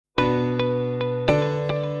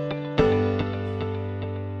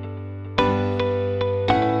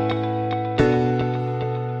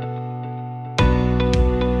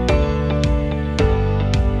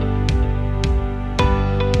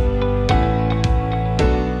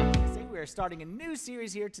We're starting a new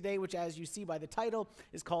series here today, which, as you see by the title,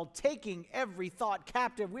 is called Taking Every Thought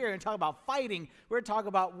Captive. We're going to talk about fighting. We're going to talk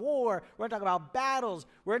about war. We're going to talk about battles.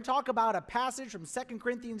 We're going to talk about a passage from 2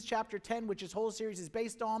 Corinthians chapter 10, which this whole series is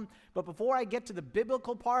based on. But before I get to the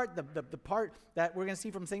biblical part, the part that we're going to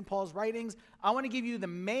see from St. Paul's writings, I want to give you the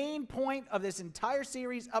main point of this entire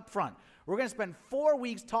series up front. We're going to spend 4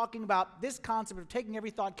 weeks talking about this concept of taking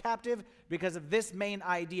every thought captive because of this main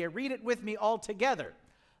idea. Read it with me all together.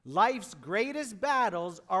 Life's greatest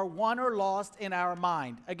battles are won or lost in our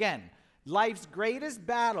mind. Again, life's greatest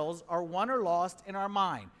battles are won or lost in our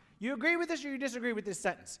mind. You agree with this or you disagree with this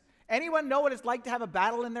sentence? Anyone know what it's like to have a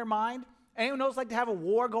battle in their mind? Anyone know what it's like to have a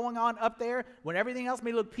war going on up there when everything else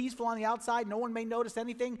may look peaceful on the outside? No one may notice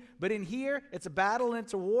anything, but in here, it's a battle and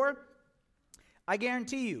it's a war. I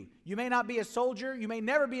guarantee you, you may not be a soldier, you may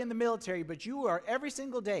never be in the military, but you are every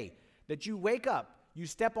single day that you wake up, you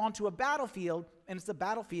step onto a battlefield, and it's a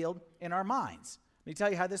battlefield in our minds. Let me tell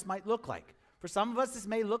you how this might look like. For some of us, this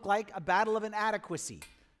may look like a battle of inadequacy.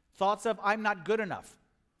 Thoughts of, I'm not good enough.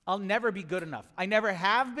 I'll never be good enough. I never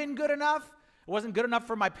have been good enough. I wasn't good enough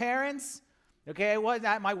for my parents. Okay,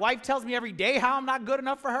 my wife tells me every day how I'm not good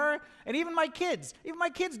enough for her, and even my kids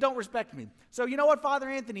don't respect me. So you know what, Father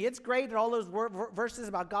Anthony, it's great that all those verses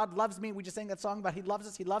about God loves me, we just sang that song about he loves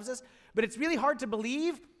us, but it's really hard to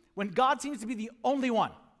believe when God seems to be the only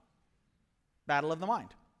one. Battle of the mind.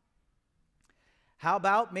 How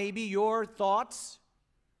about maybe your thoughts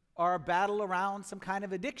are a battle around some kind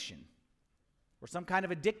of addiction or some kind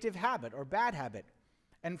of addictive habit or bad habit,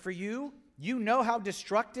 and for you, you know how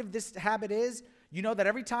destructive this habit is. You know that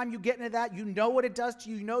every time you get into that, you know what it does to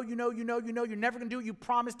you. You know, you're never going to do it. You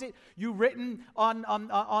promised it. You've written on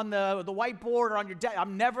the whiteboard or on your desk,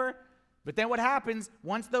 I'm never. But then what happens,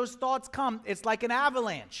 once those thoughts come, it's like an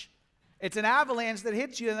avalanche. It's an avalanche that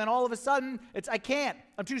hits you, and then all of a sudden, it's, I can't.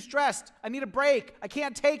 I'm too stressed. I need a break. I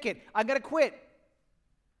can't take it. I'm going to quit.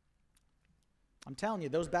 I'm telling you,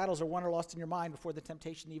 those battles are won or lost in your mind before the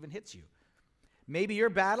temptation even hits you. Maybe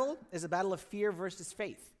your battle is a battle of fear versus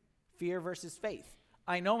faith. Fear versus faith.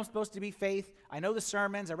 I know I'm supposed to be faith. I know the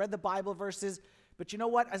sermons. I read the Bible verses. But you know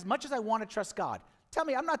what? As much as I want to trust God, tell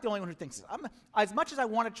me, I'm not the only one who thinks this. As much as I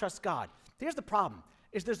want to trust God, here's the problem.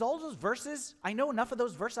 Is there's all those verses. I know enough of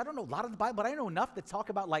those verses. I don't know a lot of the Bible, but I know enough that talk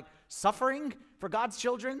about like suffering for God's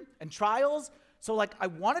children and trials. So like I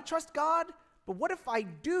want to trust God, but what if I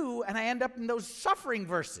do and I end up in those suffering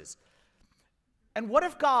verses? And what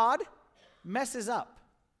if God messes up?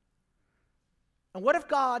 And what if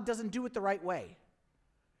God doesn't do it the right way?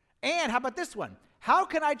 And how about this one? How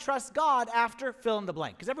can I trust God after fill in the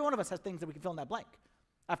blank? Because every one of us has things that we can fill in that blank.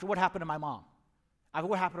 After what happened to my mom, after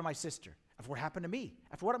what happened to my sister, after what happened to me,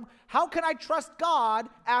 how can I trust God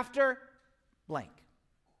after blank?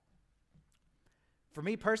 For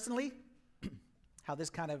me personally, how this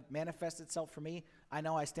kind of manifests itself for me, I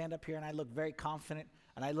know I stand up here and I look very confident,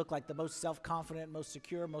 and I look like the most self-confident, most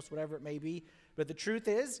secure, most whatever it may be. But the truth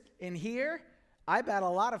is, in here, I battle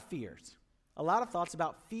a lot of fears, a lot of thoughts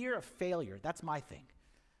about fear of failure. That's my thing.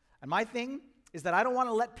 And my thing is that I don't want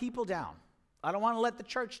to let people down. I don't want to let the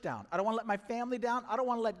church down. I don't want to let my family down. I don't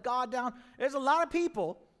want to let God down. There's a lot of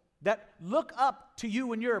people that look up to you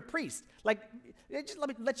when you're a priest. Like, just let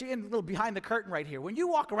me let you in a little behind the curtain right here. When you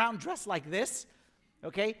walk around dressed like this,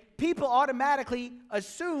 okay, people automatically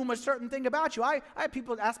assume a certain thing about you. I have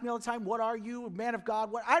people ask me all the time, what are you, man of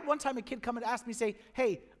God? I had one time a kid come and ask me, say,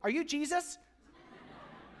 hey, are you Jesus?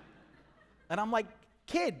 And I'm like,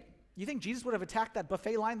 kid, you think Jesus would have attacked that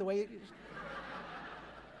buffet line the way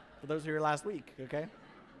for those who were here last week, okay?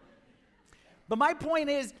 But my point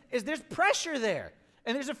is there's pressure there,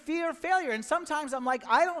 and there's a fear of failure. And sometimes I'm like,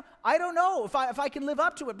 I don't know if I can live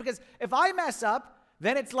up to it, because if I mess up,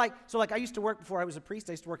 then it's like, so like I used to work before I was a priest,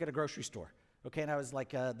 I used to work at a grocery store, okay, and I was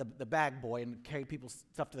like the bag boy and carry people's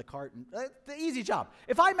stuff to the cart, and the easy job.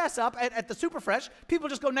 If I mess up at the Superfresh, people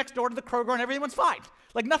just go next door to the Kroger and everyone's fine.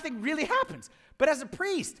 Like nothing really happens. But as a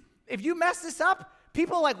priest, if you mess this up,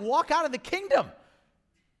 people like walk out of the kingdom.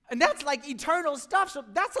 And that's like eternal stuff, so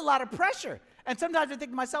that's a lot of pressure. And sometimes I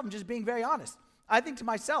think to myself, I'm just being very honest, I think to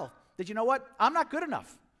myself that, you know what, I'm not good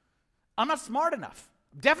enough. I'm not smart enough.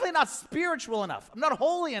 Definitely not spiritual enough. I'm not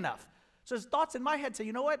holy enough. So there's thoughts in my head say,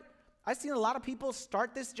 you know what? I've seen a lot of people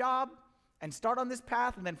start this job and start on this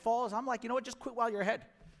path and then fall. So I'm like, you know what? Just quit while you're ahead.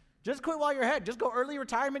 Just quit while you're ahead. Just go early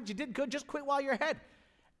retirement. You did good. Just quit while you're ahead.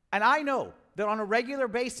 And I know that on a regular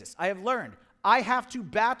basis, I have learned I have to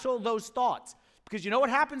battle those thoughts. Because you know what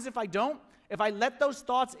happens if I don't? If I let those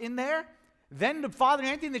thoughts in there, then the Father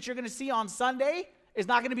Anthony that you're going to see on Sunday is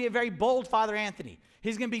not going to be a very bold Father Anthony.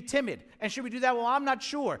 He's going to be timid. And should we do that? Well, I'm not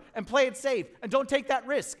sure. And play it safe. And don't take that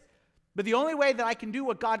risk. But the only way that I can do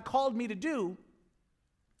what God called me to do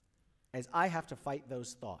is I have to fight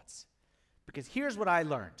those thoughts. Because here's what I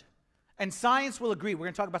learned. And science will agree. We're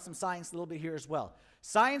going to talk about some science a little bit here as well.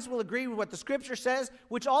 Science will agree with what the Scripture says,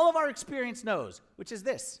 which all of our experience knows, which is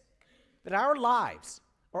this, that our lives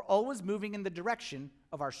are always moving in the direction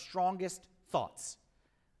of our strongest thoughts.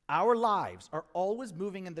 Our lives are always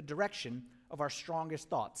moving in the direction of our strongest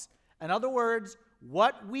thoughts. In other words,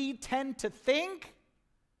 what we tend to think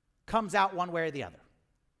comes out one way or the other.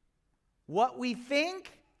 What we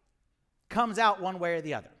think comes out one way or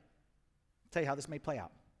the other. I'll tell you how this may play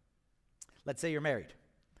out. Let's say you're married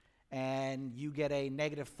and you get a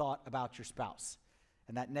negative thought about your spouse.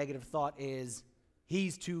 And that negative thought is,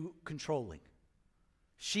 he's too controlling.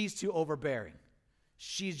 She's too overbearing.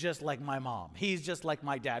 She's just like my mom. He's just like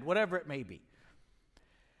my dad, whatever it may be.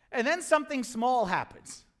 And then something small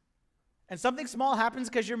happens. And something small happens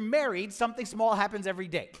because you're married. Something small happens every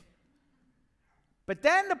day. But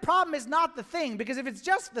then the problem is not the thing, because if it's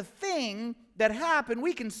just the thing that happened,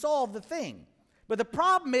 we can solve the thing. But the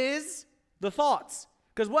problem is the thoughts.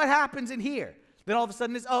 Because what happens in here? Then all of a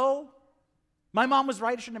sudden is, oh, my mom was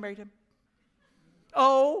right. I shouldn't have married him.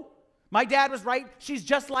 Oh, my dad was right. She's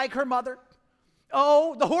just like her mother.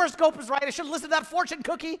 Oh, the horoscope was right. I should have listened to that fortune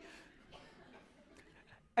cookie.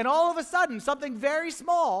 And all of a sudden, something very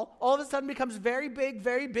small, all of a sudden becomes very big,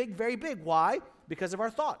 very big, very big. Why? Because of our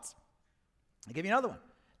thoughts. I'll give you another one.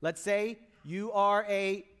 Let's say you are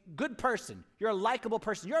a good person. You're a likable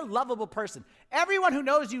person. You're a lovable person. Everyone who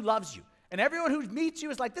knows you loves you. And everyone who meets you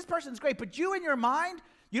is like, this person's great. But you in your mind,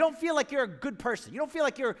 you don't feel like you're a good person. You don't feel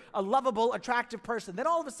like you're a lovable, attractive person. Then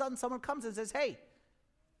all of a sudden, someone comes and says, hey,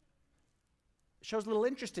 shows a little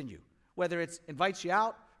interest in you, whether it's invites you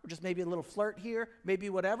out or just maybe a little flirt here, maybe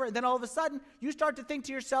whatever. And then all of a sudden, you start to think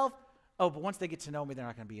to yourself, oh, but once they get to know me, they're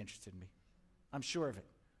not going to be interested in me. I'm sure of it.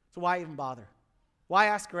 So why even bother? Why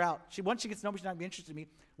ask her out? Once she gets to know me, she's not going to be interested in me.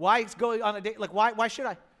 Why go on a date? Like, why should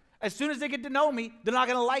I? As soon as they get to know me, they're not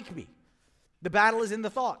going to like me. The battle is in the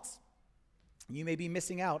thoughts. You may be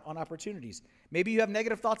missing out on opportunities. Maybe you have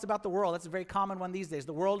negative thoughts about the world. That's a very common one these days.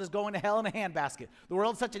 The world is going to hell in a handbasket. The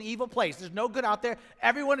world's such an evil place. There's no good out there.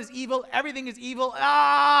 Everyone is evil. Everything is evil.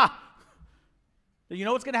 You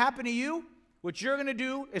know what's going to happen to you? What you're going to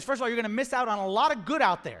do is, first of all, you're going to miss out on a lot of good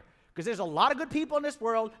out there. Because there's a lot of good people in this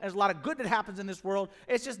world, and there's a lot of good that happens in this world.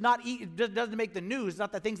 It's just not, it doesn't make the news. It's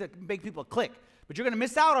not the things that make people click. But you're going to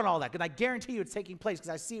miss out on all that, because I guarantee you it's taking place,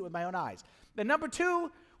 because I see it with my own eyes. Then number two,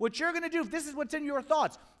 what you're going to do, if this is what's in your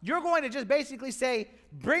thoughts, you're going to just basically say,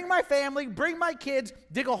 bring my family, bring my kids,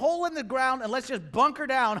 dig a hole in the ground, and let's just hunker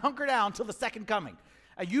down till the second coming.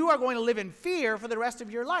 And you are going to live in fear for the rest of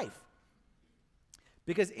your life.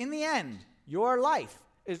 Because in the end, your life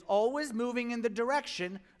is always moving in the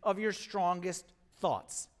direction of your strongest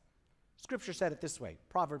thoughts. Scripture said it this way,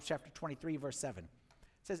 Proverbs chapter 23, verse 7. It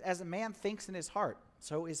says, as a man thinks in his heart,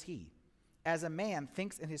 so is he. As a man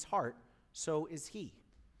thinks in his heart, so is he.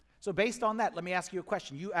 So based on that, let me ask you a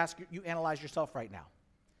question. You analyze yourself right now.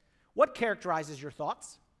 What characterizes your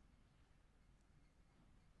thoughts?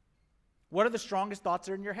 What are the strongest thoughts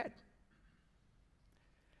that are in your head?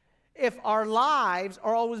 If our lives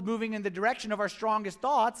are always moving in the direction of our strongest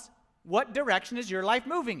thoughts, what direction is your life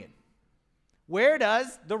moving in? Where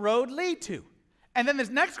does the road lead to? And then this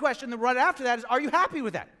next question, the right after that is, are you happy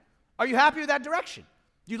with that? Are you happy with that direction?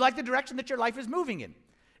 Do you like the direction that your life is moving in?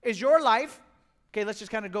 Is your life, okay, let's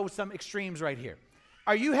just kind of go with some extremes right here.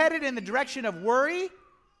 Are you headed in the direction of worry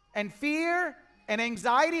and fear and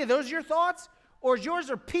anxiety? Are those your thoughts? Or is yours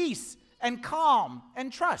are peace and calm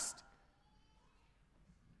and trust?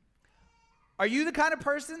 Are you the kind of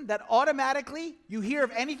person that automatically you hear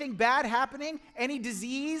of anything bad happening, any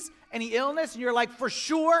disease, any illness, and you're like, for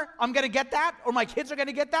sure, I'm going to get that, or my kids are going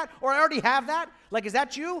to get that, or I already have that? Like, is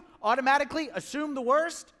that you? Automatically assume the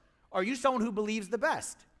worst? Or are you someone who believes the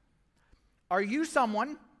best? Are you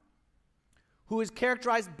someone who is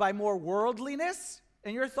characterized by more worldliness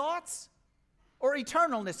in your thoughts or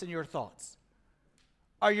eternalness in your thoughts?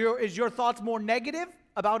 Is your thoughts more negative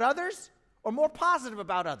about others or more positive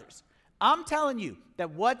about others? I'm telling you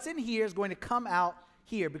that what's in here is going to come out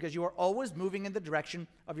here because you are always moving in the direction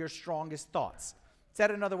of your strongest thoughts.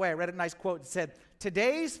 Said it another way, I read a nice quote. It said,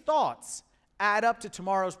 today's thoughts add up to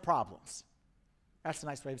tomorrow's problems. That's a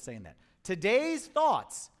nice way of saying that. Today's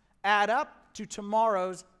thoughts add up to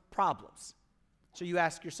tomorrow's problems. So you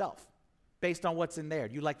ask yourself, based on what's in there,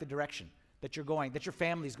 do you like the direction that you're going, that your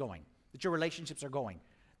family's going, that your relationships are going,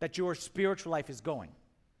 that your spiritual life is going?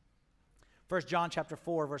 1 John chapter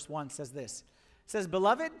 4, verse 1 says this. It says,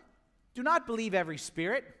 beloved, do not believe every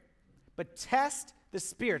spirit, but test the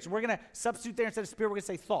spirits. We're going to substitute there instead of spirit, we're going to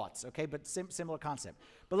say thoughts, okay? But similar concept.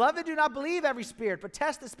 Beloved, do not believe every spirit, but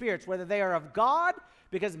test the spirits, whether they are of God,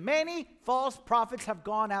 because many false prophets have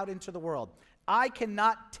gone out into the world. I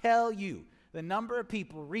cannot tell you the number of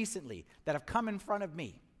people recently that have come in front of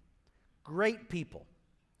me. Great people.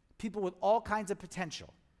 People with all kinds of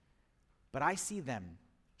potential. But I see them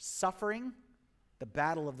suffering the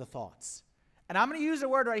battle of the thoughts. And I'm going to use a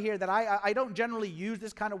word right here that I don't generally use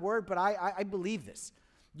this kind of word, but I believe this.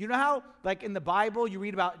 You know how, like in the Bible, you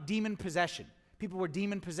read about demon possession. People were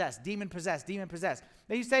demon possessed, demon possessed, demon possessed.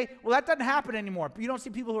 Then you say, well, that doesn't happen anymore. You don't see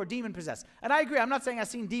people who are demon possessed. And I agree. I'm not saying I've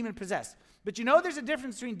seen demon possessed. But you know there's a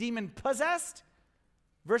difference between demon possessed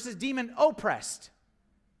versus demon oppressed.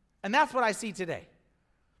 And that's what I see today.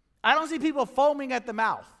 I don't see people foaming at the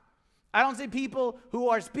mouth. I don't see people who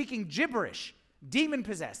are speaking gibberish, demon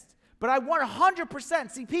possessed. But I 100%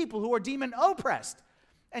 see people who are demon oppressed.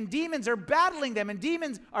 And demons are battling them, and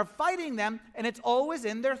demons are fighting them, and it's always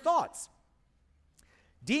in their thoughts.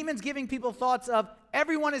 Demons giving people thoughts of,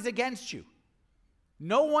 everyone is against you.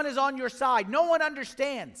 No one is on your side. No one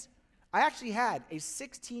understands. I actually had a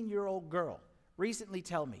 16-year-old girl recently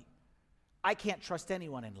tell me, I can't trust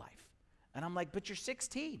anyone in life. And I'm like, but you're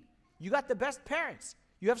 16. You got the best parents.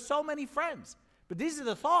 You have so many friends. But these are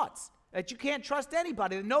the thoughts, that you can't trust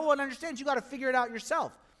anybody, that no one understands. You got to figure it out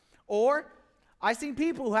yourself. Or I've seen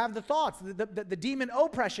people who have the thoughts, the demon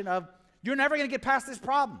oppression of, you're never going to get past this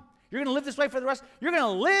problem. You're going to live this way for the rest. You're going to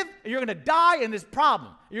live and you're going to die in this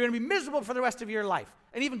problem. You're going to be miserable for the rest of your life.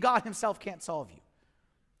 And even God himself can't solve you.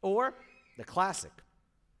 Or the classic,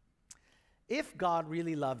 if God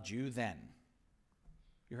really loved you, then.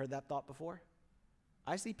 You heard that thought before?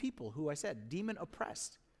 I see people who I said, demon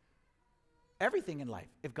oppressed. Everything in life.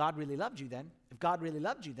 If God really loved you, then. If God really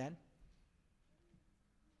loved you, then.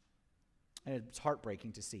 And it's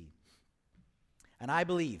heartbreaking to see. And I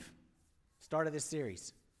believe, start of this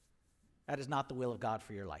series, that is not the will of God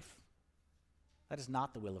for your life. That is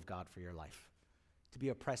not the will of God for your life. To be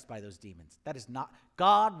oppressed by those demons. That is not.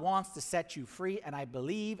 God wants to set you free, and I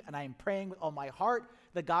believe, and I am praying with all my heart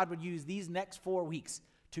that God would use these next 4 weeks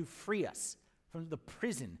to free us from the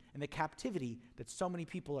prison and the captivity that so many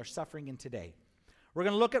people are suffering in today. We're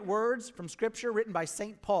going to look at words from Scripture written by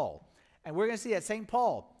St. Paul. And we're going to see that St.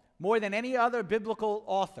 Paul, more than any other biblical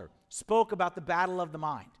author, spoke about the battle of the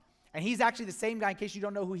mind. And he's actually the same guy, in case you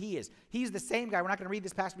don't know who he is. He's the same guy. We're not going to read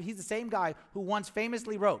this passage, but he's the same guy who once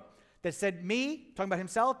famously wrote that said, me, talking about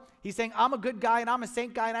himself, he's saying, I'm a good guy and I'm a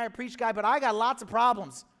saint guy and I'm a preach guy, but I got lots of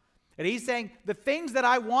problems. And he's saying, the things that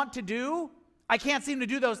I want to do, I can't seem to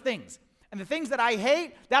do those things. And the things that I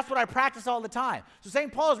hate, that's what I practice all the time. So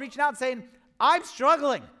St. Paul is reaching out and saying, I'm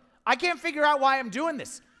struggling. I can't figure out why I'm doing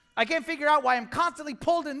this. I can't figure out why I'm constantly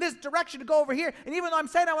pulled in this direction to go over here. And even though I'm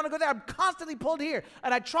saying I want to go there, I'm constantly pulled here.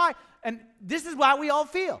 And I try, and this is how we all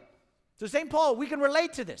feel. So St. Paul, we can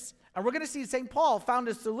relate to this. And we're going to see St. Paul found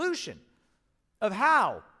a solution of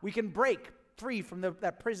how we can break free from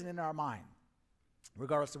that prison in our mind,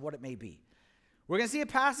 regardless of what it may be. We're going to see a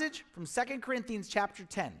passage from 2 Corinthians chapter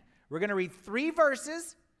 10. We're going to read 3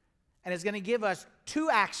 verses, and it's going to give us 2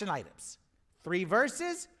 action items. 3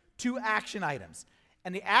 verses, 2 action items.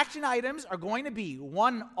 And the action items are going to be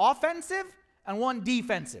 1 offensive and 1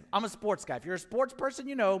 defensive. I'm a sports guy. If you're a sports person,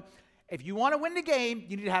 you know, if you want to win the game,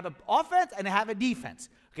 you need to have an offense and have a defense.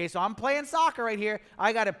 Okay, so I'm playing soccer right here.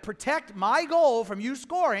 I got to protect my goal from you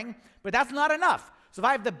scoring, but that's not enough. So if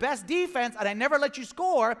I have the best defense and I never let you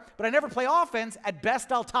score, but I never play offense, at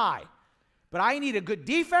best I'll tie. But I need a good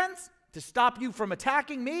defense to stop you from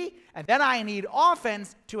attacking me, and then I need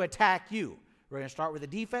offense to attack you. We're going to start with the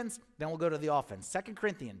defense, then we'll go to the offense. 2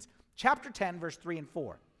 Corinthians chapter 10, verse 3 and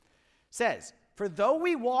 4 says, for though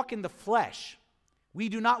we walk in the flesh, we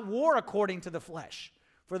do not war according to the flesh.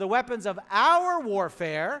 For the weapons of our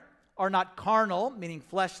warfare are not carnal, meaning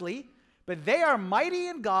fleshly, but they are mighty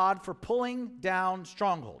in God for pulling down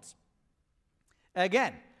strongholds.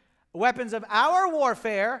 Again, weapons of our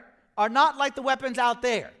warfare are not like the weapons out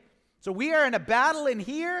there. So we are in a battle in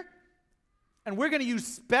here, and we're going to use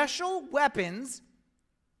special weapons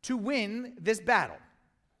to win this battle.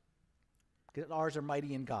 Because ours are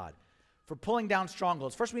mighty in God for pulling down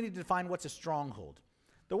strongholds. First, we need to define what's a stronghold.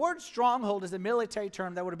 The word stronghold is a military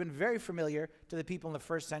term that would have been very familiar to the people in the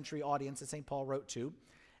first century audience that St. Paul wrote to.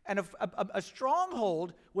 And a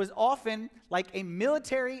stronghold was often like a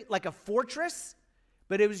military, like a fortress,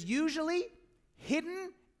 but it was usually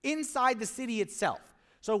hidden inside the city itself.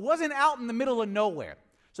 So it wasn't out in the middle of nowhere.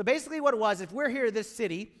 So basically what it was, if we're here in this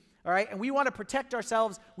city, all right, and we want to protect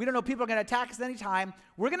ourselves, we don't know people are going to attack us at any time,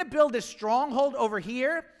 we're going to build this stronghold over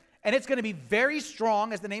here, And it's going to be very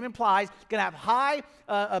strong, as the name implies. It's going to have high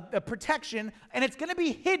protection, and it's going to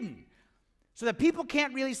be hidden so that people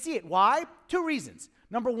can't really see it. Why? 2 reasons.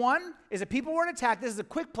 Number 1 is if people were attacked, this is a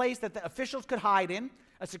quick place that the officials could hide in,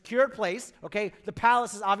 a secure place. Okay, the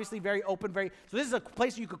palace is obviously very open, so this is a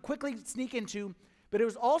place you could quickly sneak into. But it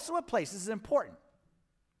was also a place, this is important,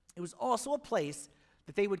 it was also a place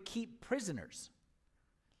that they would keep prisoners,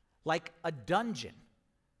 like a dungeon.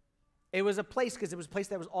 It was a place, because it was a place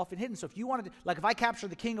that was often hidden. So if you wanted to, like if I captured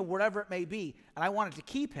the king or whatever it may be, and I wanted to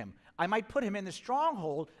keep him, I might put him in the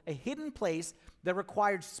stronghold, a hidden place that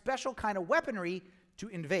required special kind of weaponry to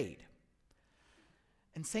invade.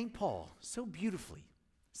 And St. Paul so beautifully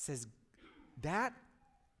says that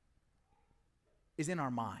is in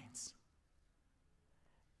our minds.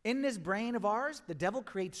 In this brain of ours, the devil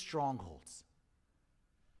creates strongholds.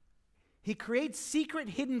 He creates secret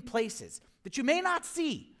hidden places that you may not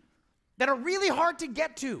see, that are really hard to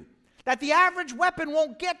get to, that the average weapon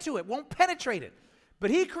won't get to it, won't penetrate it. But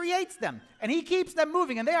he creates them, and he keeps them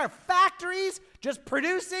moving, and they are factories just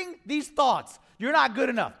producing these thoughts. You're not good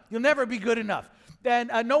enough. You'll never be good enough.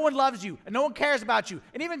 Then no one loves you, and no one cares about you,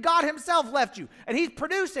 and even God himself left you, and he's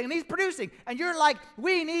producing, and you're like,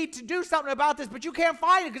 we need to do something about this, but you can't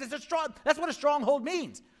find it because it's a strong. That's what a stronghold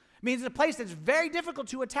means. It means it's a place that's very difficult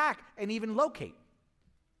to attack and even locate.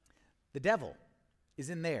 The devil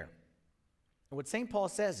is in there. And what St. Paul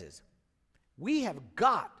says is, we have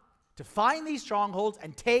got to find these strongholds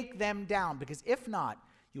and take them down, because if not,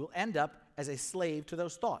 you will end up as a slave to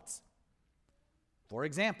those thoughts. For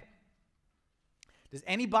example, does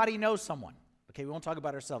anybody know someone? Okay, we won't talk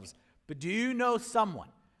about ourselves, but do you know someone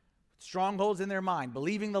with strongholds in their mind,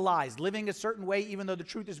 believing the lies, living a certain way even though the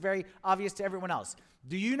truth is very obvious to everyone else?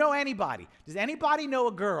 Do you know anybody? Does anybody know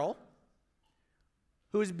a girl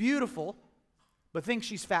who is beautiful but thinks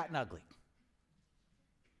she's fat and ugly?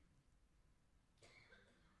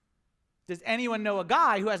 Does anyone know a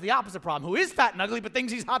guy who has the opposite problem, who is fat and ugly but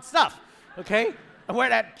thinks he's hot stuff, okay? And wear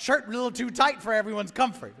that shirt a little too tight for everyone's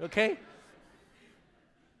comfort, okay?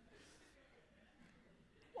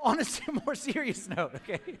 On a more serious note,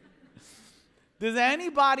 okay? Does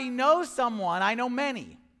anybody know someone, I know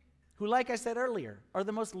many, who, like I said earlier, are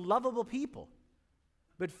the most lovable people,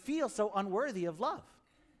 but feel so unworthy of love?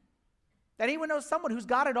 Does anyone know someone who's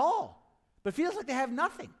got it all, but feels like they have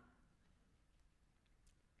nothing?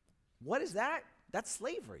 What is that? That's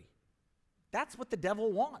slavery. That's what the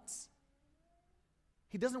devil wants.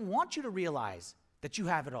 He doesn't want you to realize that you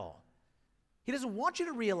have it all. He doesn't want you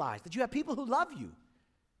to realize that you have people who love you.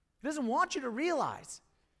 He doesn't want you to realize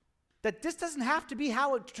that this doesn't have to be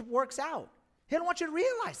how it works out. He doesn't want you to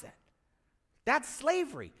realize that. That's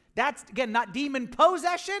slavery. That's, again, not demon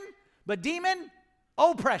possession, but demon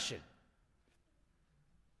oppression.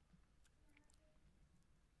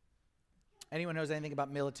 Anyone knows anything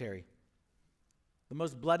about military? The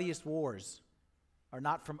most bloodiest wars are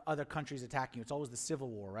not from other countries attacking you. It's always the civil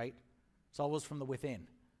war, right? It's always from the within.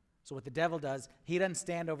 So what the devil does, he doesn't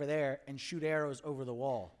stand over there and shoot arrows over the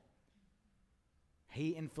wall.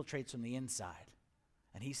 He infiltrates from the inside,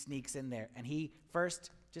 and he sneaks in there, and he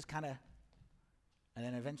first just kind of, and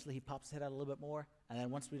then eventually he pops his head out a little bit more, and then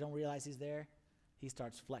once we don't realize he's there, he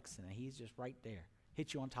starts flexing, and he's just right there.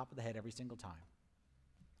 Hits you on top of the head every single time.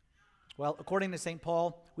 Well, according to St.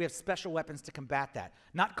 Paul, we have special weapons to combat that.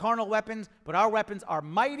 Not carnal weapons, but our weapons are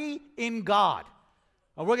mighty in God.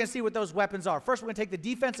 And we're going to see what those weapons are. First, we're going to take the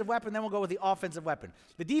defensive weapon, then we'll go with the offensive weapon.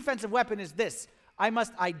 The defensive weapon is this. I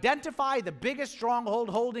must identify the biggest stronghold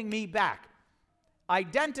holding me back.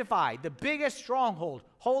 Identify the biggest stronghold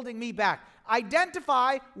holding me back.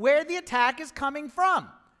 Identify where the attack is coming from.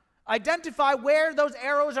 Identify where those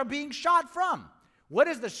arrows are being shot from. What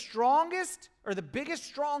is the strongest or the biggest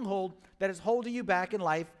stronghold that is holding you back in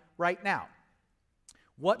life right now?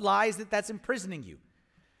 What lies that's imprisoning you?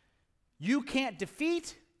 You can't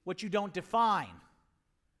defeat what you don't define.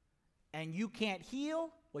 And you can't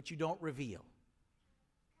heal what you don't reveal.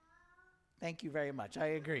 Thank you very much. I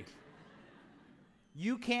agree.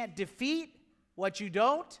 You can't defeat what you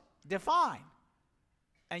don't define.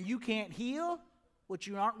 And you can't heal what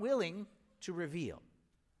you aren't willing to reveal.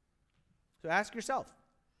 So ask yourself,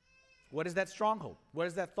 what is that stronghold? What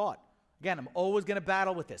is that thought? Again, I'm always going to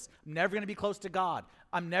battle with this. I'm never going to be close to God.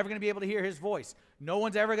 I'm never going to be able to hear his voice. No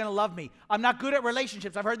one's ever going to love me. I'm not good at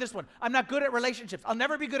relationships. I've heard this one. I'm not good at relationships. I'll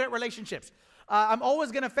never be good at relationships. I'm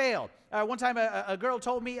always going to fail. One time a girl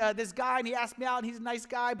told me this guy, and he asked me out, and he's a nice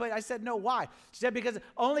guy, but I said, no, why? She said, because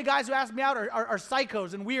only guys who ask me out are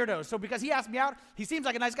psychos and weirdos. So because he asked me out, he seems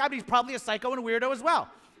like a nice guy, but he's probably a psycho and a weirdo as well.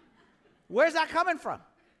 Where's that coming from?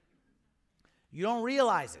 You don't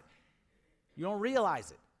realize it. You don't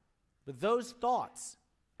realize it. But those thoughts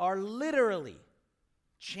are literally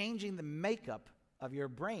changing the makeup of your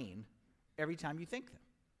brain every time you think them.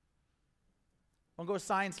 I'm going to go to a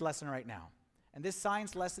science lesson right now. And this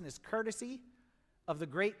science lesson is courtesy of the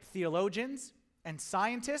great theologians and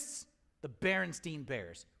scientists, the Berenstain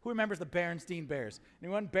Bears. Who remembers the Berenstain Bears?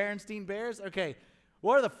 Anyone? Berenstain Bears? Okay.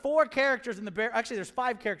 What are the 4 characters in the bear? Actually, there's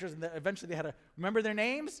 5 characters, and eventually they had to remember their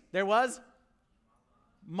names. There was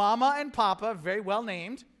Mama and Papa, very well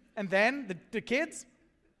named. And then the kids,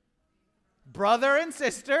 brother and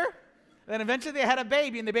sister. And then eventually they had a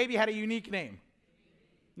baby, and the baby had a unique name.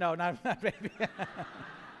 No, not baby.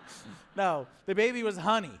 No, the baby was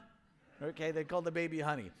Honey. Okay, they called the baby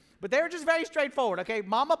Honey. But they were just very straightforward, okay?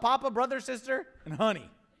 Mama, Papa, brother, sister, and Honey.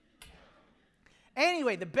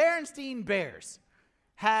 Anyway, the Berenstain Bears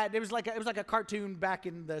it was like a cartoon back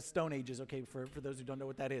in the Stone Ages, okay, for those who don't know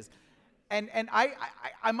what that is. And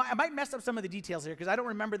I might mess up some of the details here because I don't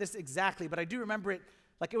remember this exactly, but I do remember it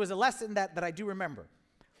like it was a lesson that I do remember.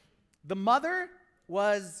 The mother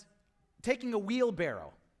was taking a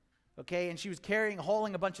wheelbarrow, okay, and she was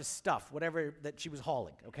hauling a bunch of stuff, whatever that she was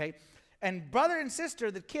hauling, okay? And brother and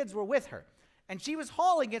sister, the kids, were with her. And she was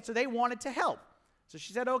hauling it, so they wanted to help. So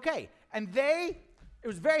she said, okay. And it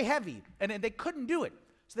was very heavy, and they couldn't do it.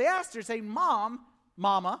 So they asked her, saying,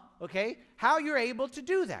 Mama, okay, how you're able to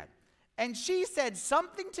do that. And she said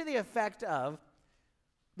something to the effect of,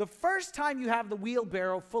 the first time you have the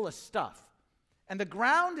wheelbarrow full of stuff, and the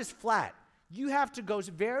ground is flat, you have to go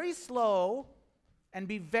very slow and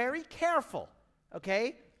be very careful,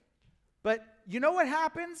 okay? But you know what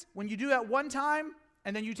happens when you do that one time,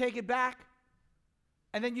 and then you take it back,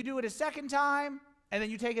 and then you do it a second time, and then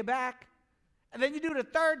you take it back, and then you do it a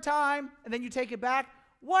third time, and then you take it back?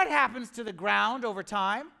 What happens to the ground over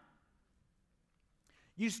time?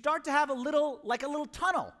 You start to have a little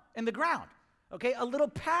tunnel in the ground, okay? A little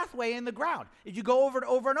pathway in the ground. If you go over it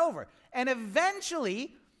over and over. And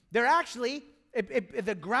eventually,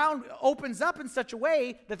 the ground opens up in such a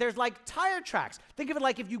way that there's like tire tracks. Think of it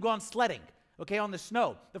like if you've gone sledding, okay, on the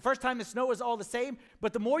snow. The first time the snow is all the same,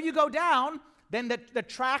 but the more you go down, then the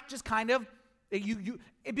track just kind of,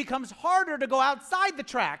 it becomes harder to go outside the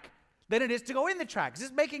track than it is to go in the track. Is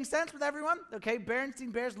this making sense with everyone? Okay,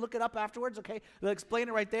 Berenstain Bears, look it up afterwards, okay? They'll explain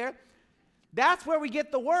it right there. That's where we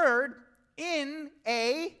get the word in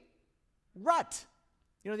a rut.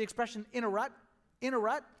 You know the expression in a rut? In a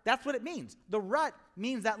rut? That's what it means. The rut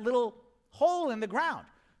means that little hole in the ground.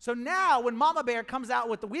 So now when Mama Bear comes out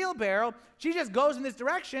with the wheelbarrow, she just goes in this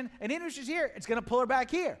direction, and even if she's here, it's going to pull her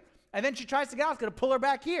back here. And then she tries to get out, it's going to pull her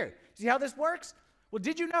back here. See how this works? Well,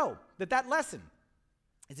 did you know that lesson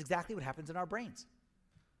is exactly what happens in our brains?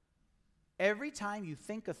 Every time you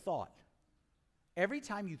think a thought,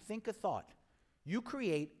 you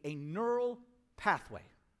create a neural pathway.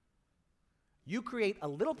 You create a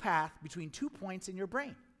little path between 2 points in your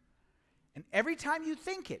brain. And every time you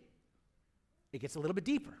think it, it gets a little bit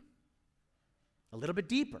deeper, a little bit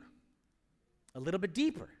deeper, a little bit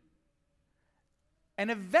deeper. And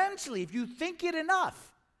eventually, if you think it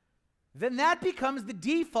enough, then that becomes the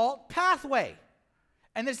default pathway.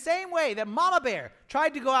 And the same way that Mama Bear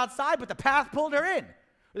tried to go outside, but the path pulled her in.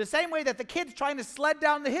 Or the same way that the kids trying to sled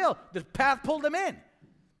down the hill, the path pulled them in.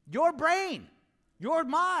 Your brain, your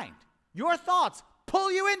mind, your thoughts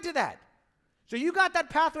pull you into that. So you got that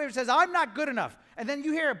pathway that says, I'm not good enough. And then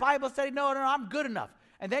you hear a Bible study, no, I'm good enough.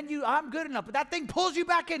 And then I'm good enough. But that thing pulls you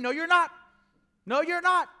back in. No, you're not. No, you're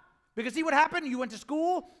not. Because see what happened? You went to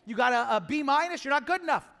school, you got a B-, you're not good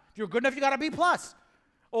enough. If you're good enough, you got a B+.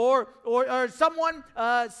 Or someone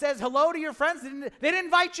says hello to your friends, they didn't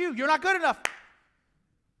invite you, you're not good enough.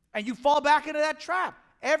 And you fall back into that trap.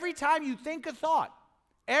 Every time you think a thought,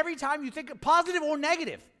 every time you think positive or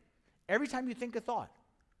negative, every time you think a thought,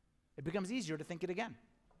 it becomes easier to think it again.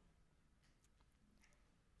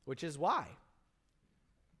 Which is why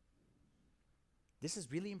this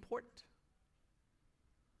is really important.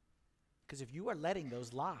 Because if you are letting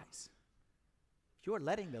those lies,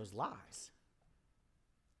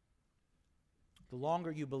 the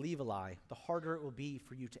longer you believe a lie, the harder it will be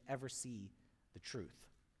for you to ever see the truth.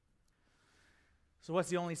 So what's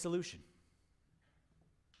the only solution?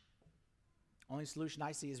 Only solution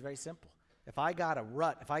I see is very simple. If I got a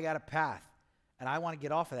rut, if I got a path, and I want to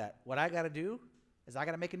get off of that, what I got to do is I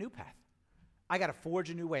got to make a new path. I got to forge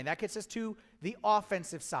a new way. And that gets us to the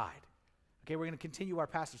offensive side. Okay, we're going to continue our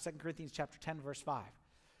passage, 2 Corinthians chapter 10, verse 5.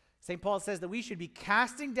 St. Paul says that we should be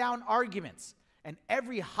casting down arguments and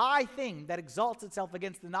every high thing that exalts itself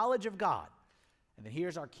against the knowledge of God. And then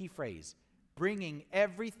here's our key phrase, bringing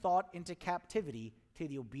every thought into captivity to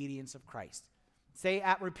the obedience of Christ.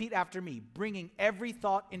 Repeat after me. Bringing every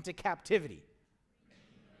thought into captivity.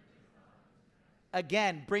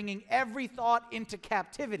 Again, bringing every thought into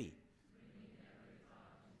captivity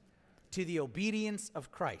to the obedience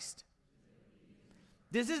of Christ.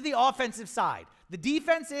 This is the offensive side. The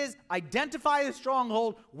defense is identify the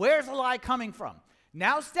stronghold. Where's the lie coming from?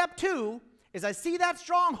 Now step 2 is I see that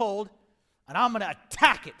stronghold and I'm going to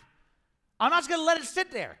attack it. I'm not just going to let it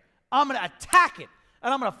sit there. I'm going to attack it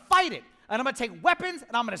and I'm going to fight it. And I'm going to take weapons,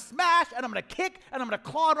 and I'm going to smash, and I'm going to kick, and I'm going to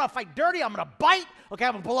claw, I'm going to fight dirty, I'm going to bite, okay,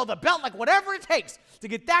 I'm going to below the belt, like whatever it takes to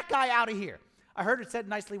get that guy out of here. I heard it said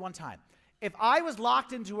nicely one time. If I was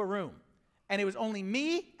locked into a room, and it was only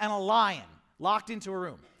me and a lion locked into a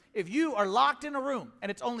room, if you are locked in a room, and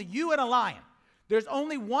it's only you and a lion, there's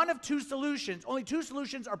only one of 2 solutions. Only 2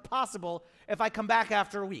 solutions are possible if I come back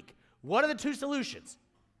after a week. What are the 2 solutions?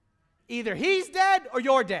 Either he's dead or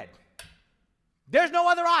you're dead. There's no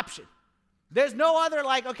other option. There's no other,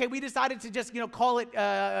 like, okay, we decided to just, call it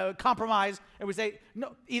compromise, and we say,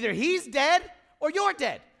 no, either he's dead or you're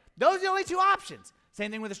dead. Those are the only 2 options.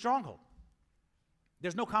 Same thing with a stronghold.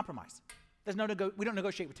 There's no compromise. We don't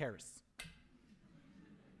negotiate with terrorists.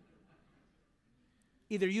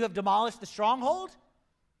 Either you have demolished the stronghold,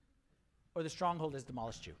 or the stronghold has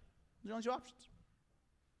demolished you. Those are the only 2 options.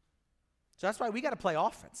 So that's why we got to play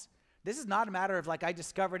offense. This is not a matter of, like, I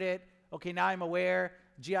discovered it, okay, now I'm aware,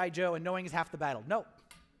 G.I. Joe, and knowing is half the battle. No.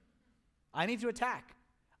 I need to attack.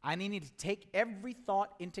 I need to take every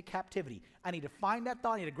thought into captivity. I need to find that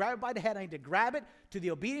thought. I need to grab it by the head. I need to grab it to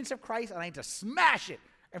the obedience of Christ, and I need to smash it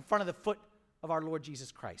in front of the foot of our Lord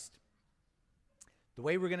Jesus Christ. The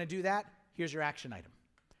way we're going to do that, here's your action item.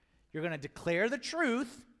 You're going to declare the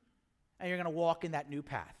truth, and you're going to walk in that new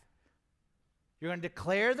path. You're going to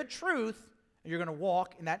declare the truth, and you're going to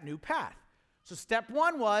walk in that new path. So step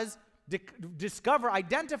 1 was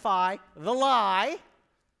identify the lie.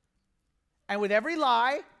 And with every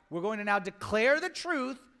lie, we're going to now declare the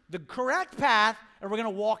truth, the correct path, and we're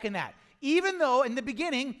going to walk in that. Even though in the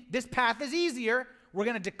beginning, this path is easier, we're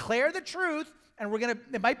going to declare the truth, and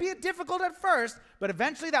it might be difficult at first, but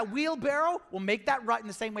eventually that wheelbarrow will make that right in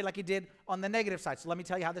the same way like it did on the negative side. So let me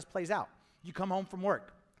tell you how this plays out. You come home from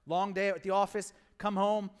work, long day at the office, come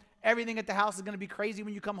home. Everything at the house is going to be crazy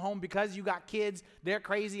when you come home because you got kids. They're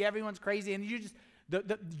crazy. Everyone's crazy. And you just,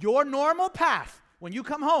 your normal path, when you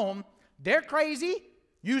come home, they're crazy,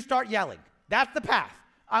 you start yelling. That's the path.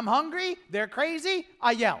 I'm hungry. They're crazy.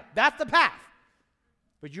 I yell. That's the path.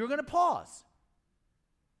 But you're going to pause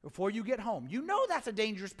before you get home. You know that's a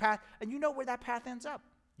dangerous path, and you know where that path ends up.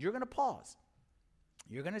 You're going to pause.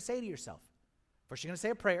 You're going to say to yourself, first you're going to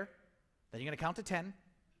say a prayer, then you're going to count to 10.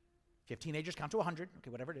 If you have teenagers, count to 100. Okay,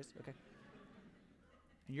 whatever it is. Okay.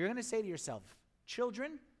 And you're going to say to yourself,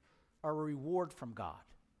 children are a reward from God.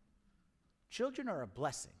 Children are a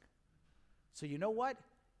blessing. So you know what?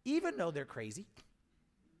 Even though they're crazy,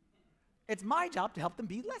 it's my job to help them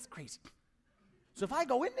be less crazy. So if I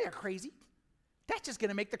go in there crazy, that's just going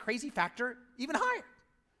to make the crazy factor even higher.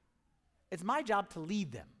 It's my job to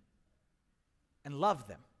lead them and love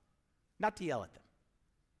them, not to yell at them.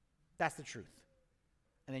 That's the truth.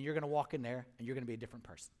 And then you're going to walk in there, and you're going to be a different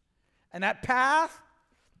person. And that path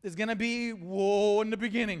is going to be, whoa, in the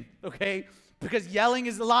beginning, okay? Because yelling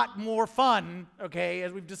is a lot more fun, okay,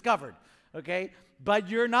 as we've discovered, okay? But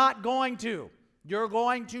you're not going to. You're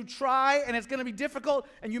going to try, and it's going to be difficult,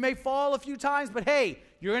 and you may fall a few times, but hey,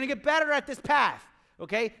 you're going to get better at this path,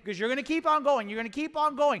 okay? Because you're going to keep on going. You're going to keep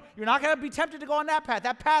on going. You're not going to be tempted to go on that path.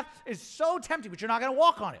 That path is so tempting, but you're not going to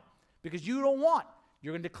walk on it because you don't want.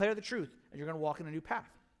 You're going to declare the truth, and you're going to walk in a new path.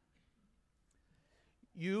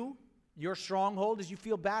 Your stronghold is you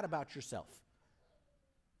feel bad about yourself.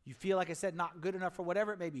 You feel, like I said, not good enough for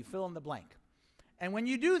whatever it may be. Fill in the blank. And when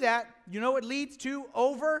you do that, you know it leads to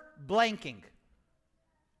over-blanking.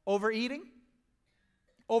 Overeating,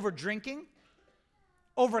 over-drinking,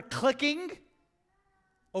 over-clicking,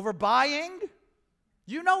 over-buying.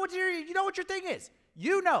 You know what your thing is.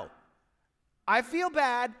 You know. I feel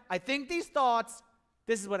bad. I think these thoughts.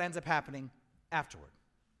 This is what ends up happening afterward.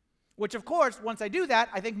 Which, of course, once I do that,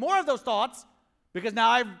 I think more of those thoughts because now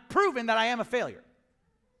I've proven that I am a failure.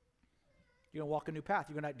 You're going to walk a new path.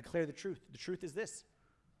 You're going to declare the truth. The truth is this.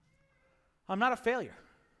 I'm not a failure.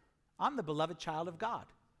 I'm the beloved child of God.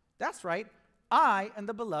 That's right. I am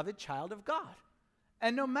the beloved child of God.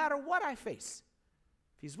 And no matter what I face,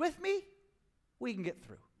 if He's with me, we can get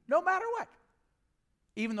through. No matter what.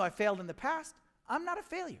 Even though I failed in the past, I'm not a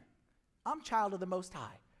failure. I'm child of the Most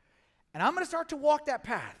High. And I'm going to start to walk that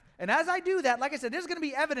path. And as I do that, like I said, there's going to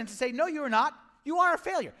be evidence to say, no, you're not. You are a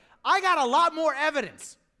failure. I got a lot more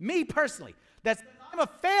evidence, me personally, that I'm a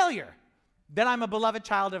failure then I'm a beloved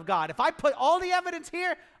child of God. If I put all the evidence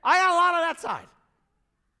here, I got a lot on that side.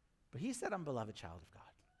 But he said I'm a beloved child of God.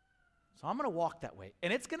 So I'm going to walk that way.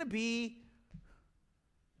 And it's going to be,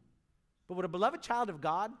 but would a beloved child of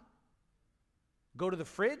God go to the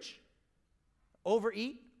fridge,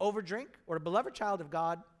 overeat, overdrink? Or a beloved child of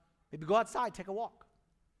God maybe go outside, take a walk?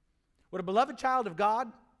 Would a beloved child of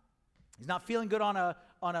God, he's not feeling good on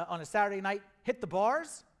a Saturday night, hit the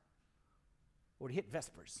bars? Or would he hit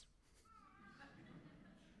Vespers?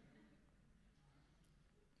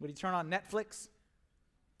 Would he turn on Netflix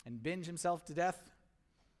and binge himself to death?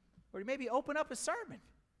 Or would he maybe open up a sermon?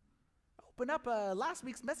 Open up last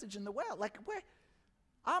week's message in the well. Like, what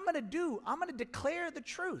I'm going to declare the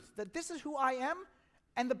truth, that this is who I am,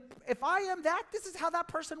 and if I am that, this is how that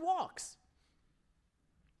person walks.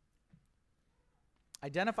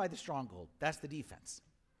 Identify the stronghold. That's the defense.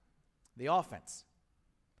 The offense.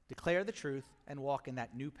 Declare the truth and walk in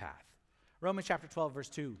that new path. Romans chapter 12, verse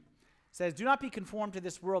 2 says, do not be conformed to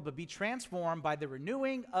this world, but be transformed by the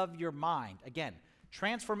renewing of your mind. Again,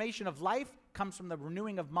 transformation of life comes from the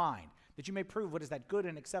renewing of mind, that you may prove what is that good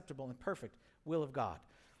and acceptable and perfect will of God.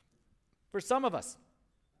 For some of us,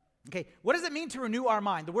 okay, what does it mean to renew our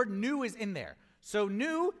mind? The word new is in there. So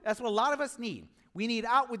new, that's what a lot of us need. We need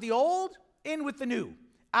out with the old, in with the new.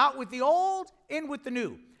 Out with the old, in with the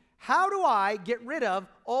new. How do I get rid of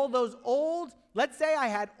all those old, let's say I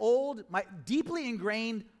had my deeply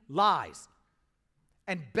ingrained lies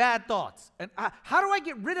and bad thoughts. And how do I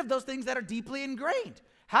get rid of those things that are deeply ingrained?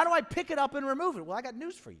 How do I pick it up and remove it? Well, I got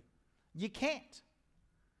news for you. You can't.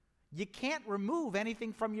 You can't remove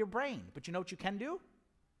anything from your brain. But you know what you can do?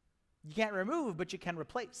 You can't remove, but you can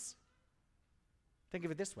replace. Think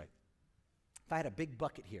of it this way. If I had a big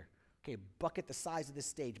bucket here, okay, a bucket the size of this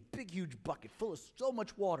stage, big, huge bucket full of so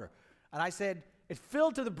much water, and I said, it's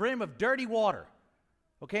filled to the brim of dirty water.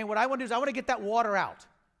 Okay, and what I want to do is I want to get that water out.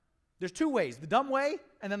 There's two ways, the dumb way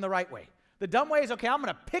and then the right way. The dumb way is, okay, I'm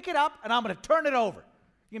going to pick it up and I'm going to turn it over.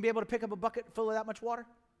 You going to be able to pick up a bucket full of that much water?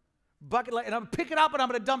 And I'm going to pick it up and I'm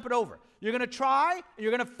going to dump it over. You're going to try, and you're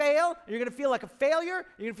going to fail, and you're going to feel like a failure,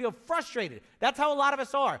 you're going to feel frustrated. That's how a lot of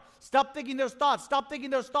us are. Stop thinking those thoughts. Stop thinking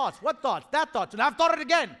those thoughts. What thoughts? That thought. And I've thought it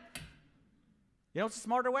again. You know what's a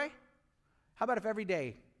smarter way? How about if every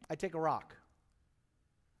day I take a rock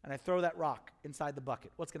and I throw that rock inside the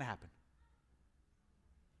bucket? What's going to happen?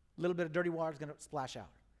 A little bit of dirty water is going to splash out.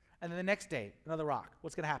 And then the next day, another rock.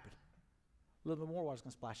 What's going to happen? A little bit more water is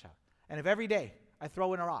going to splash out. And if every day I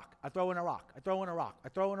throw in a rock, I throw in a rock, I throw in a rock, I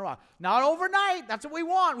throw in a rock. Not overnight. That's what we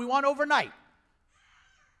want. We want overnight.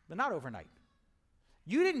 But not overnight.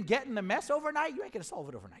 You didn't get in the mess overnight. You ain't going to solve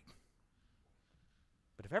it overnight.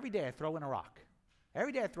 But if every day I throw in a rock,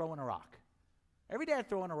 every day I throw in a rock, every day I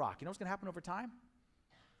throw in a rock, you know what's going to happen over time?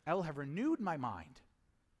 I will have renewed my mind,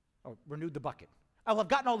 or renewed the bucket. I will have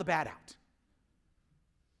gotten all the bad out.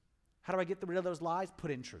 How do I get rid of those lies?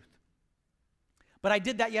 Put in truth. But I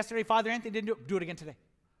did that yesterday. Father Anthony didn't do it. Do it again today.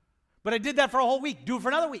 But I did that for a whole week. Do it for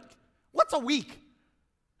another week. What's a week?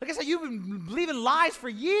 Like I said, you've been believing lies for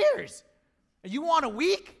years. And you want a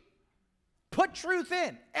week? Put truth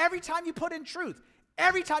in. Every time you put in truth.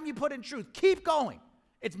 Every time you put in truth. Keep going.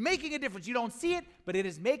 It's making a difference. You don't see it, but it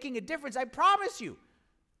is making a difference. I promise you.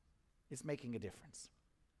 It's making a difference.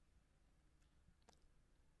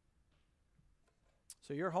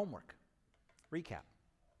 So your homework. Recap.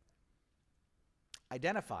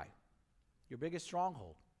 Identify your biggest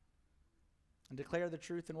stronghold and declare the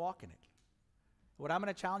truth and walk in it. What I'm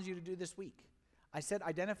going to challenge you to do this week, I said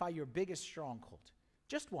identify your biggest stronghold.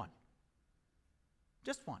 Just one.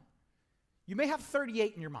 Just one. You may have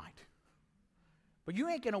 38 in your mind, but you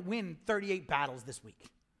ain't going to win 38 battles this week.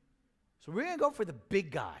 So we're going to go for the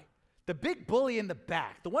big guy, the big bully in the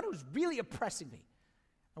back, the one who's really oppressing me.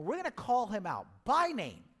 And we're going to call him out by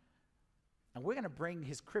name. And we're going to bring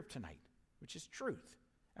his kryptonite, which is truth.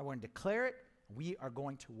 And we're going to declare it, and we are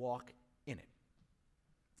going to walk in it.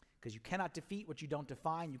 Because you cannot defeat what you don't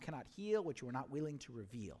define. You cannot heal what you are not willing to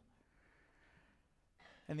reveal.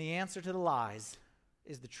 And the answer to the lies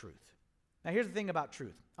is the truth. Now here's the thing about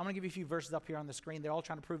truth. I'm going to give you a few verses up here on the screen. They're all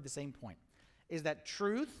trying to prove the same point. Is that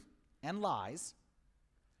truth and lies,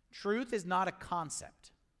 truth is not a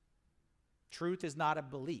concept. Truth is not a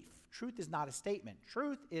belief. Truth is not a statement.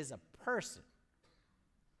 Truth is a person.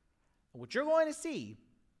 What you're going to see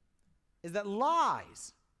is that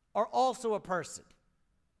lies are also a person.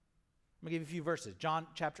 I'm going to give you a few verses. John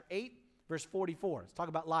chapter 8, verse 44. Let's talk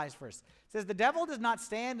about lies first. It says, the devil does not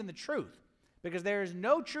stand in the truth because there is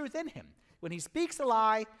no truth in him. When he speaks a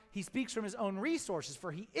lie, he speaks from his own resources,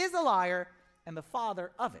 for he is a liar and the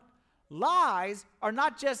father of it. Lies are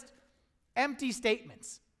not just empty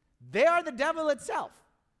statements. They are the devil itself.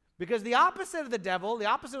 Because the opposite of the devil, the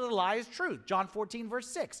opposite of the lie is truth. John 14, verse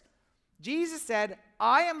 6. Jesus said,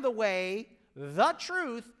 I am the way, the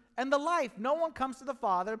truth, and the life. No one comes to the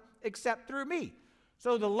Father except through me.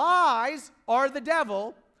 So the lies are the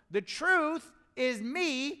devil. The truth is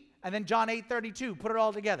me. And then John 8:32, put it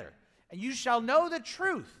all together. And you shall know the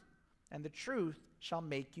truth, and the truth shall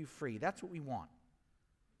make you free. That's what we want.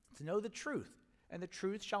 To know the truth, and the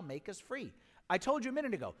truth shall make us free. I told you a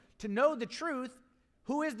minute ago, to know the truth,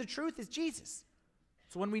 who is the truth is Jesus.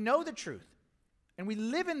 So when we know the truth, and we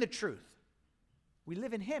live in the truth, we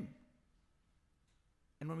live in him.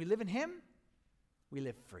 And when we live in him, we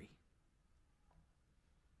live free.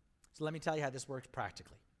 So let me tell you how this works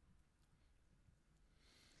practically.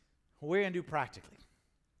 What we're going to do practically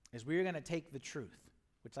is we're going to take the truth,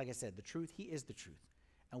 which, like I said, the truth, he is the truth.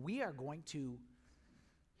 And we are going to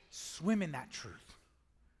swim in that truth.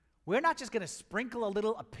 We're not just going to sprinkle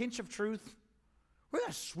a pinch of truth. We're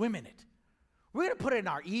going to swim in it. We're going to put it in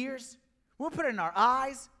our ears. We're going to put it in our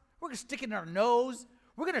eyes. We're going to stick it in our nose.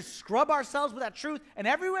 We're going to scrub ourselves with that truth. And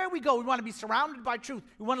everywhere we go, we want to be surrounded by truth.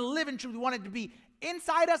 We want to live in truth. We want it to be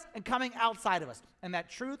inside us and coming outside of us. And that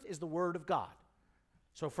truth is the Word of God.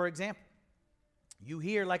 So, for example, you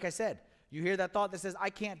hear, like I said, you hear that thought that says, I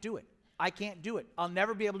can't do it. I can't do it. I'll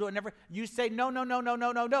never be able to do it. Never. You say, no, no, no, no,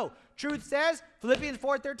 no, no, no. Truth says, Philippians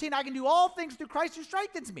 4:13, I can do all things through Christ who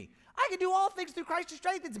strengthens me. I can do all things through Christ who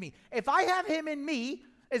strengthens me. If I have him in me,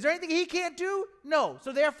 is there anything he can't do? No.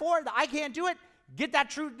 So therefore, I can't do it. Get that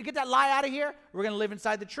truth, get that lie out of here. We're going to live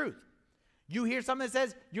inside the truth. You hear something that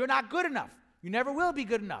says, you're not good enough. You never will be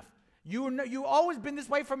good enough. You've always been this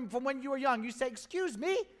way from when you were young. You say, excuse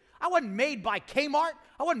me? I wasn't made by Kmart.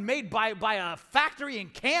 I wasn't made by a factory in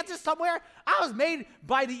Kansas somewhere. I was made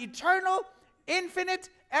by the eternal, infinite,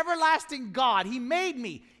 everlasting God. He made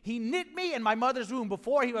me. He knit me in my mother's womb.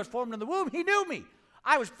 Before he was formed in the womb, he knew me.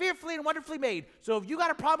 I was fearfully and wonderfully made. So if you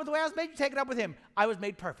got a problem with the way I was made, you take it up with him. I was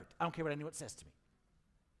made perfect. I don't care what anyone says to me.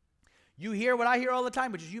 You hear what I hear all the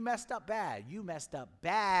time, which is you messed up bad. You messed up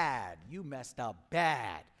bad. You messed up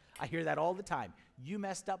bad. I hear that all the time. You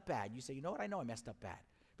messed up bad. You say, you know what? I know I messed up bad.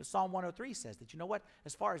 But Psalm 103 says that, you know what?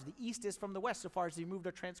 As far as the east is from the west, so far as he removed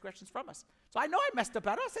our transgressions from us. So I know I messed up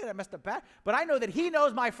bad. I don't say that I messed up bad, but I know that he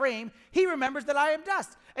knows my frame. He remembers that I am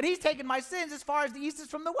dust. And he's taken my sins as far as the east is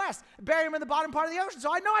from the west. Bury him in the bottom part of the ocean.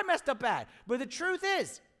 So I know I messed up bad. But the truth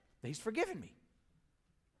is that he's forgiven me.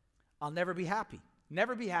 I'll never be happy.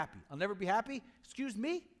 Never be happy. I'll never be happy. Excuse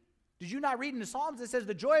me? Did you not read in the Psalms that says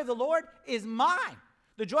the joy of the Lord is mine?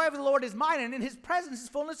 The joy of the Lord is mine, and in his presence is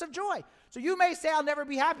fullness of joy. So you may say I'll never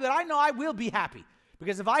be happy, but I know I will be happy.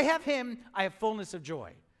 Because if I have him, I have fullness of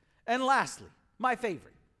joy. And lastly, my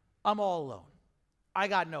favorite, I'm all alone. I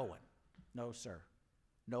got no one. No, sir.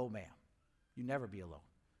 No, ma'am. You never be alone.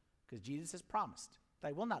 Because Jesus has promised that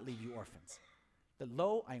I will not leave you orphans. That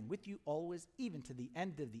lo, I am with you always, even to the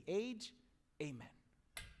end of the age. Amen.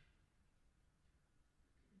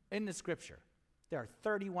 In the scripture, there are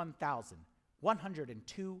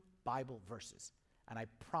 31,102 Bible verses. And I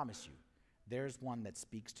promise you, there's one that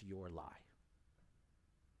speaks to your lie.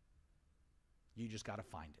 You just got to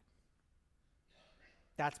find it.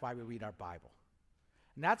 That's why we read our Bible.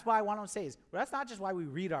 And that's why I want to say is, well, that's not just why we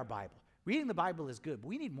read our Bible. Reading the Bible is good, but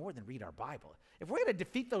we need more than read our Bible. If we're going to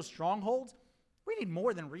defeat those strongholds, we need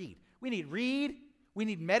more than read. We need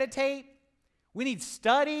meditate, we need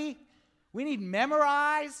study, we need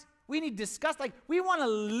memorize, we need discuss. Like, we want to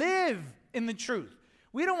live in the truth.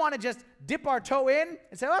 We don't want to just dip our toe in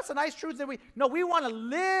and say, oh, that's a nice truth. No, we want to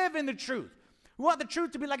live in the truth. We want the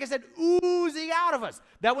truth to be, like I said, oozing out of us.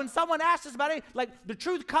 That when someone asks us about it, like the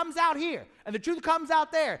truth comes out here and the truth comes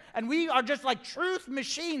out there. And we are just like truth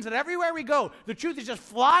machines, and everywhere we go, the truth is just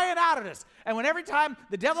flying out at us. And when every time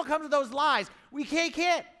the devil comes with those lies, we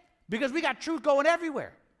can't because we got truth going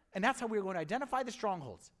everywhere. And that's how we're going to identify the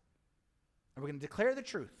strongholds. And we're going to declare the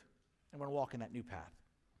truth, and we're going to walk in that new path.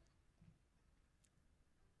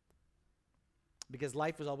 Because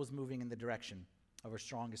life is always moving in the direction of our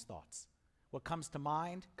strongest thoughts. What comes to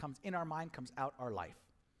mind, comes in our mind, comes out our life.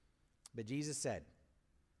 But Jesus said,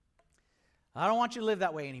 I don't want you to live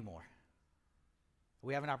that way anymore.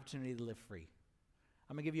 We have an opportunity to live free.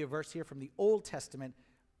 I'm going to give you a verse here from the Old Testament,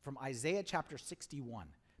 from Isaiah chapter 61.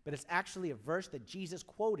 But it's actually a verse that Jesus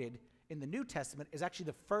quoted in the New Testament. Is actually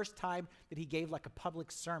the first time that he gave like a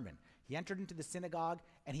public sermon. He entered into the synagogue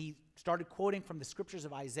and he started quoting from the scriptures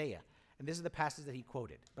of Isaiah. And this is the passage that he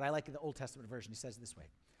quoted. But I like the Old Testament version. He says it this way.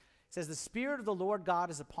 It says, the Spirit of the Lord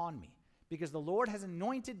God is upon me, because the Lord has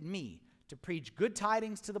anointed me to preach good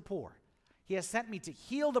tidings to the poor. He has sent me to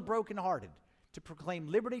heal the brokenhearted, to proclaim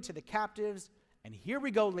liberty to the captives, And here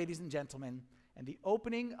we go, ladies and gentlemen, and the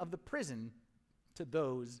opening of the prison to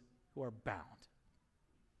those who are bound.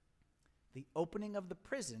 The opening of the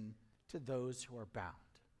prison to those who are bound.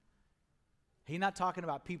 He's not talking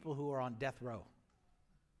about people who are on death row.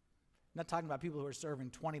 He's not talking about people who are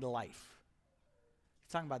serving 20 to life.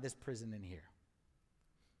 He's talking about this prison in here.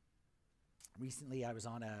 Recently, I was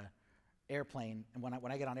on an airplane, and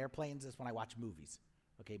when I get on airplanes, that's when I watch movies,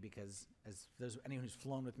 okay? Because as anyone who's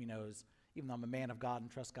flown with me knows, even though I'm a man of God and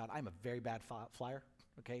trust God, I'm a very bad flyer,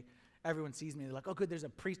 okay? Everyone sees me, they're like, oh, good, there's a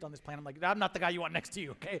priest on this plane. I'm like, I'm not the guy you want next to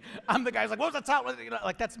you, okay? I'm the guy who's like, what's the top? You know,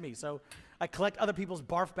 like, that's me. So I collect other people's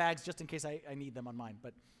barf bags just in case I need them on mine.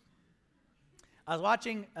 But I was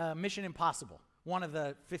watching Mission Impossible, one of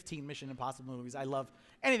the 15 Mission Impossible movies. I love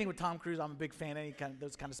anything with Tom Cruise. I'm a big fan of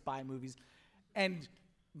those kind of spy movies. And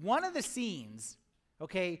one of the scenes,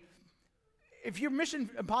 okay, if you're Mission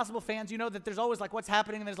Impossible fans, you know that there's always like what's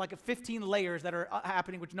happening, and there's like 15 layers that are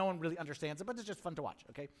happening, which no one really understands, but it's just fun to watch,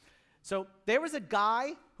 okay? So there was a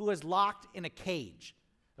guy who was locked in a cage,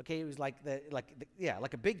 okay? It was like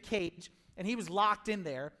a big cage, and he was locked in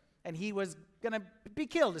there, and he was going to be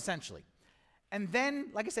killed, essentially. And then,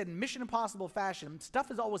 like I said, in Mission Impossible fashion,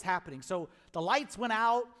 stuff is always happening. So the lights went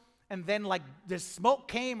out, and then like this smoke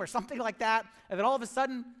came or something like that, and then all of a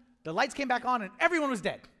sudden, the lights came back on, and everyone was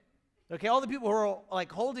dead. Okay, all the people who were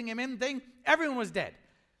like holding him in everyone was dead.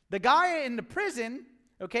 The guy in the prison,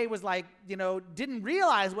 okay, was like, didn't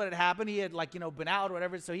realize what had happened. He had like, been out or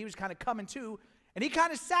whatever, so he was kind of coming to, and he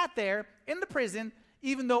kind of sat there in the prison,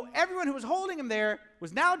 even though everyone who was holding him there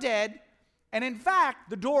was now dead, and in fact,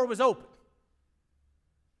 the door was open.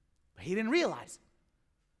 But he didn't realize it.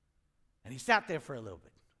 And he sat there for a little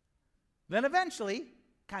bit. Then eventually,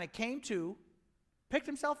 kind of came to, picked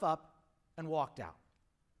himself up, and walked out.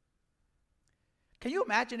 Can you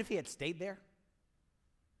imagine if he had stayed there?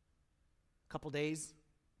 A couple days,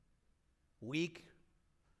 a week.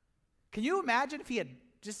 Can you imagine if he had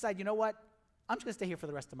just said, you know what, I'm just going to stay here for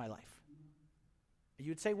the rest of my life? And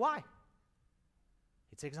you'd say, why?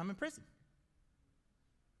 He'd say, because I'm in prison.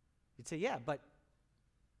 You'd say, yeah, but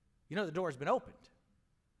the door's been opened.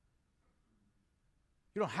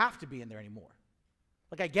 You don't have to be in there anymore.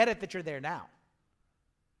 Like, I get it that you're there now,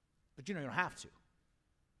 but you don't have to.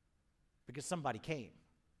 Because somebody came,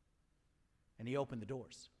 and he opened the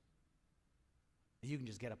doors. And you can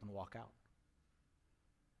just get up and walk out.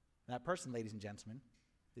 And that person, ladies and gentlemen,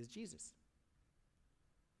 is Jesus.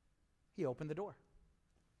 He opened the door,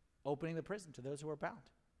 opening the prison to those who are bound.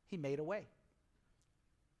 He made a way.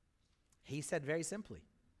 He said very simply,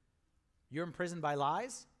 you're imprisoned by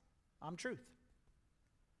lies, I'm truth.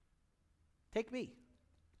 Take me.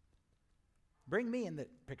 Bring me in the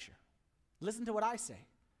picture. Listen to what I say.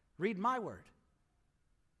 Read my word.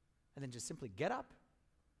 And then just simply get up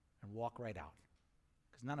and walk right out.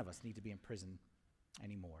 Because none of us need to be in prison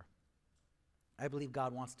anymore. I believe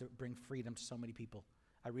God wants to bring freedom to so many people.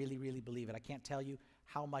 I really, really believe it. I can't tell you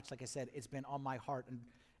how much, like I said, it's been on my heart, and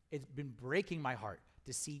it's been breaking my heart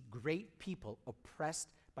to see great people oppressed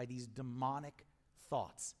by these demonic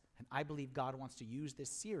thoughts. And I believe God wants to use this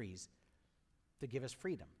series to give us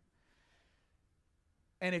freedom.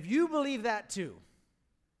 And if you believe that too,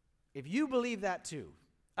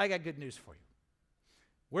 I got good news for you.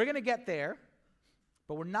 We're going to get there,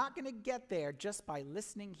 but we're not going to get there just by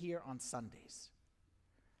listening here on Sundays.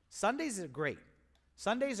 Sundays are great.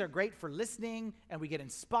 Sundays are great for listening, and we get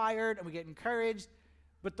inspired, and we get encouraged.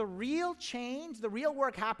 But the real change, the real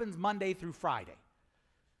work happens Monday through Friday.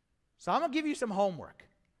 So I'm going to give you some homework.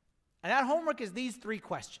 And that homework is these 3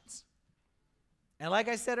 questions. And like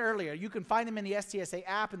I said earlier, you can find them in the STSA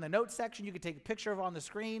app in the notes section. You can take a picture of it on the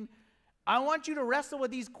screen. I want you to wrestle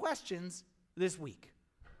with these questions this week.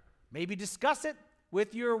 Maybe discuss it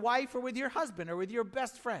with your wife or with your husband or with your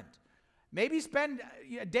best friend. Maybe spend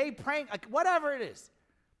a day praying, like whatever it is.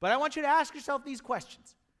 But I want you to ask yourself these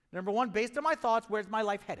questions. Number 1, based on my thoughts, where's my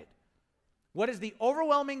life headed? What is the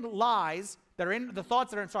overwhelming lies that are in the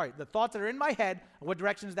thoughts that are in my head, and what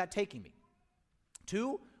direction is that taking me?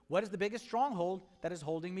 2, what is the biggest stronghold that is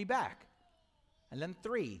holding me back? And then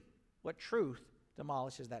 3, what truth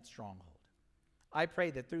demolishes that stronghold? I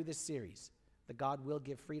pray that through this series, that God will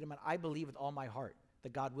give freedom, and I believe with all my heart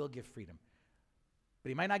that God will give freedom. But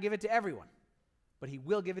he might not give it to everyone, but he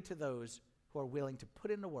will give it to those who are willing to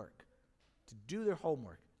put in the work, to do their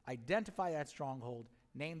homework, identify that stronghold,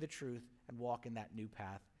 name the truth, and walk in that new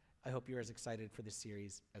path. I hope you're as excited for this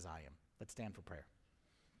series as I am. Let's stand for prayer.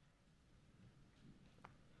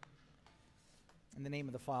 In the name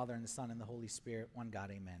of the Father, and the Son, and the Holy Spirit, one God,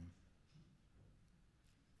 amen.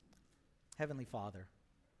 Heavenly Father,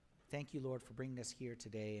 thank you, Lord, for bringing us here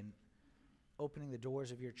today and opening the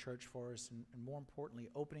doors of your church for us, and more importantly,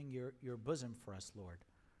 opening your bosom for us, Lord.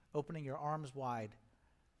 Opening your arms wide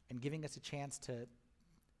and giving us a chance to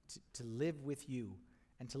live with you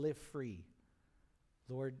and to live free.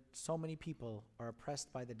 Lord, so many people are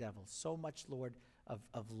oppressed by the devil. So much, Lord,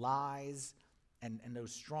 of lies and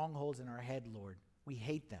those strongholds in our head, Lord. We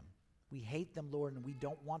hate them. We hate them, Lord, and we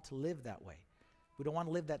don't want to live that way. We don't want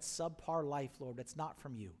to live that subpar life, Lord, that's not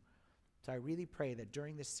from you. So I really pray that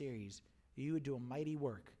during this series, you would do a mighty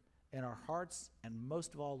work in our hearts and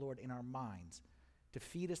most of all, Lord, in our minds to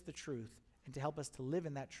feed us the truth and to help us to live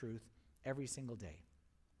in that truth every single day.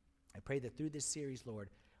 I pray that through this series, Lord,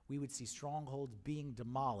 we would see strongholds being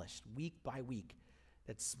demolished week by week,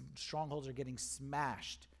 that strongholds are getting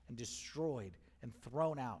smashed and destroyed and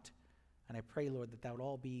thrown out. And I pray, Lord, that would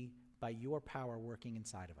all be by your power working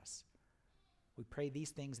inside of us. We pray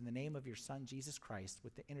these things in the name of your Son, Jesus Christ,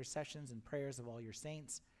 with the intercessions and prayers of all your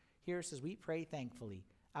saints. Hear us as we pray thankfully.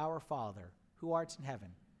 Our Father, who art in heaven,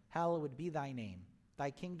 hallowed be thy name. Thy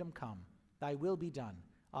kingdom come, thy will be done,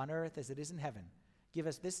 on earth as it is in heaven. Give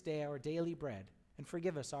us this day our daily bread, and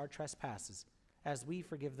forgive us our trespasses, as we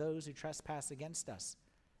forgive those who trespass against us.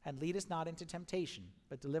 And lead us not into temptation,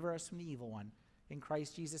 but deliver us from the evil one. In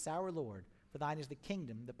Christ Jesus our Lord, for thine is the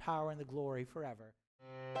kingdom, the power, and the glory forever.